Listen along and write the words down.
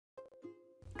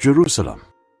Jerusalem.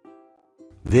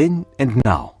 Then and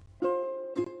now.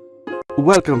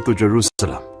 Welcome to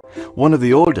Jerusalem, one of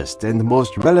the oldest and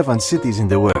most relevant cities in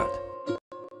the world.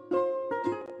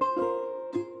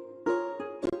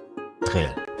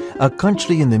 Israel, a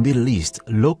country in the Middle East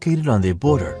located on the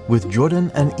border with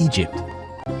Jordan and Egypt.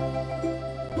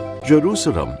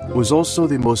 Jerusalem was also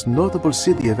the most notable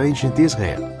city of ancient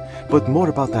Israel, but more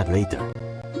about that later.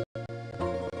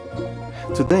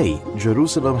 Today,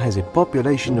 Jerusalem has a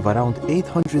population of around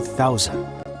 800,000.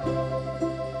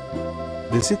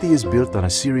 The city is built on a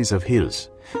series of hills.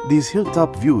 These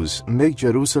hilltop views make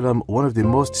Jerusalem one of the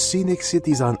most scenic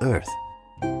cities on earth.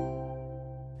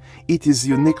 It is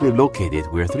uniquely located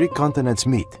where three continents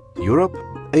meet: Europe,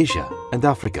 Asia, and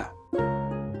Africa.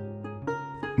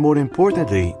 More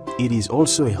importantly, it is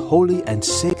also a holy and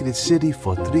sacred city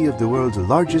for three of the world's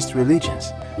largest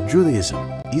religions: Judaism,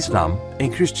 Islam,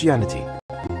 and Christianity.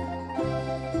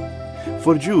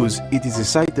 For Jews, it is the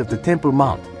site of the Temple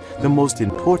Mount, the most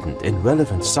important and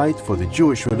relevant site for the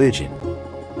Jewish religion.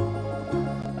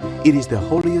 It is the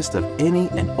holiest of any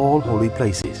and all holy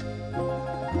places.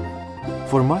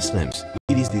 For Muslims,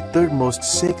 it is the third most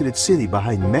sacred city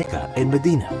behind Mecca and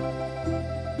Medina.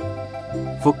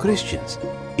 For Christians,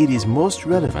 it is most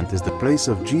relevant as the place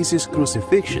of Jesus'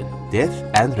 crucifixion, death,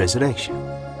 and resurrection.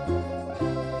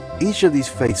 Each of these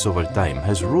faiths over time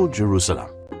has ruled Jerusalem.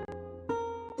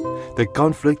 The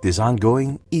conflict is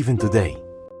ongoing even today.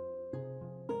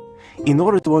 In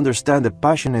order to understand the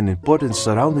passion and importance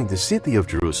surrounding the city of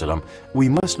Jerusalem, we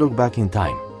must look back in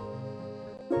time.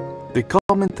 The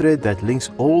common thread that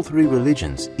links all three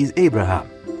religions is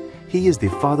Abraham. He is the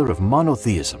father of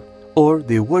monotheism, or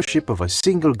the worship of a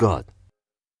single God.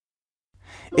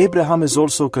 Abraham is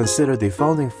also considered the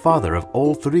founding father of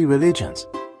all three religions.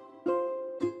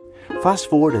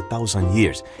 Fast forward 1,000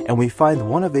 years, and we find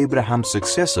one of Abraham's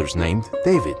successors named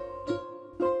David.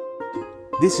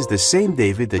 This is the same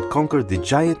David that conquered the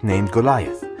giant named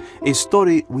Goliath, a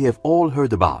story we have all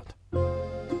heard about.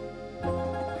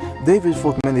 David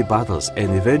fought many battles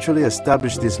and eventually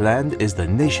established this land as the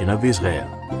nation of Israel,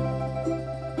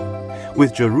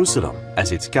 with Jerusalem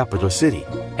as its capital city,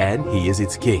 and he is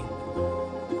its king.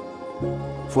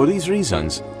 For these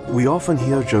reasons, we often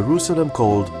hear Jerusalem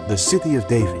called the City of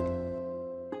David.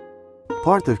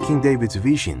 Part of King David's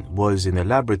vision was an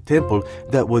elaborate temple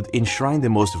that would enshrine the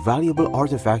most valuable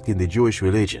artifact in the Jewish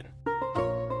religion: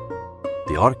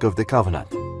 the Ark of the Covenant.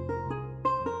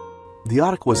 The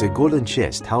Ark was a golden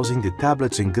chest housing the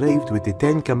tablets engraved with the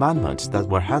 10 Commandments that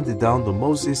were handed down to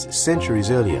Moses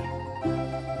centuries earlier.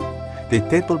 The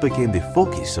temple became the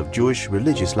focus of Jewish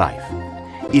religious life.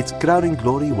 Its crowning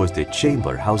glory was the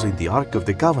chamber housing the Ark of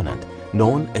the Covenant,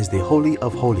 known as the Holy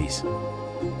of Holies.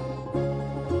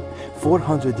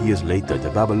 400 years later, the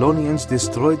Babylonians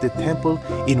destroyed the temple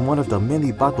in one of the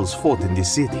many battles fought in the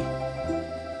city.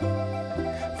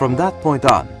 From that point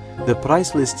on, the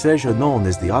priceless treasure known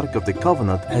as the Ark of the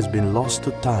Covenant has been lost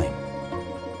to time.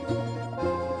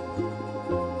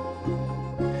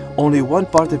 Only one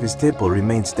part of his temple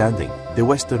remains standing, the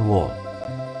Western Wall.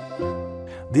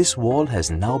 This wall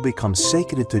has now become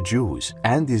sacred to Jews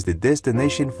and is the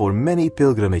destination for many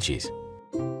pilgrimages.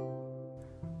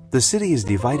 The city is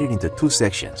divided into two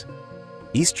sections: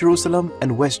 East Jerusalem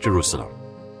and West Jerusalem.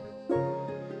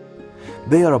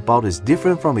 They are about as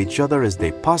different from each other as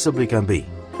they possibly can be.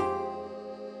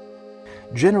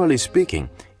 Generally speaking,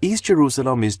 East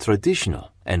Jerusalem is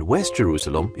traditional and West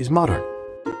Jerusalem is modern.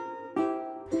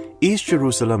 East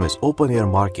Jerusalem has open-air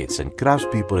markets and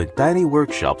craftspeople in tiny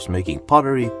workshops making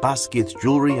pottery, baskets,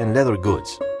 jewelry, and leather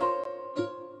goods.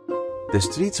 The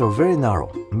streets are very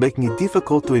narrow, making it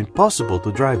difficult to impossible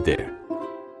to drive there.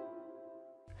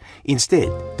 Instead,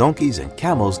 donkeys and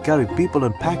camels carry people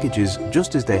and packages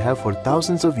just as they have for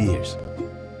thousands of years.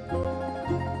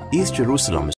 East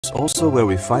Jerusalem is also where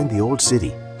we find the Old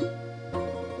City.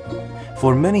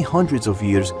 For many hundreds of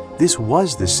years, this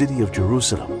was the city of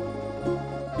Jerusalem.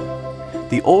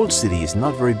 The Old City is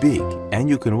not very big, and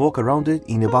you can walk around it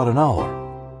in about an hour.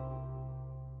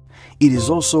 It is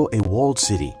also a walled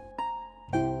city.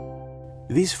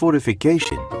 This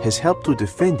fortification has helped to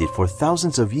defend it for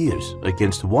thousands of years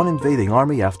against one invading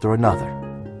army after another.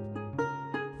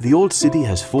 The Old City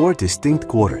has 4 distinct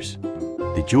quarters: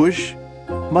 the Jewish,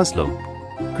 Muslim,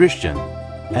 Christian,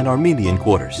 and Armenian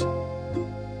quarters.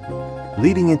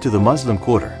 Leading into the Muslim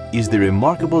quarter is the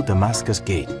remarkable Damascus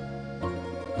Gate.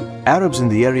 Arabs in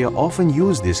the area often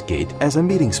use this gate as a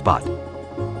meeting spot.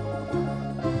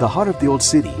 The heart of the Old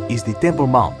City is the Temple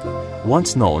Mount,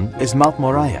 once known as Mount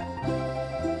Moriah.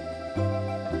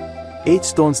 8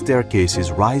 stone staircases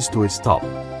rise to its top.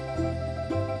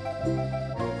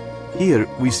 Here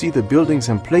we see the buildings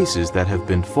and places that have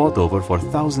been fought over for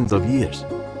thousands of years.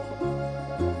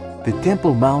 The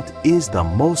Temple Mount is the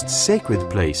most sacred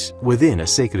place within a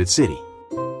sacred city.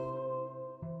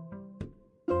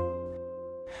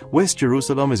 West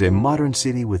Jerusalem is a modern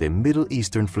city with a Middle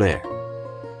Eastern flair.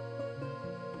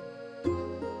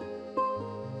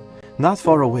 Not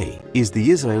far away is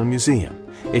the Israel Museum,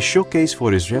 a showcase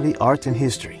for Israeli art and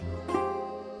history.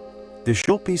 The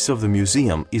showpiece of the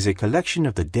museum is a collection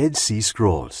of the Dead Sea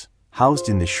Scrolls, housed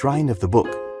in the Shrine of the Book.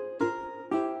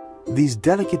 These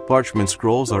delicate parchment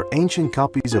scrolls are ancient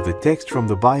copies of the text from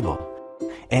the Bible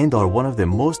and are one of the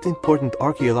most important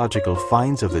archaeological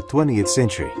finds of the 20th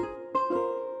century.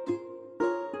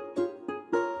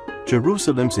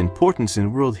 Jerusalem's importance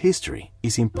in world history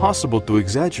is impossible to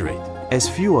exaggerate, as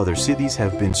few other cities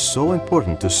have been so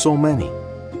important to so many.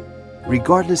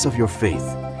 Regardless of your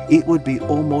faith, it would be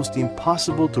almost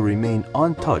impossible to remain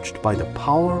untouched by the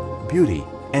power, beauty,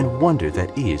 and wonder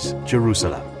that is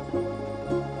Jerusalem.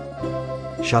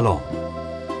 Shalom.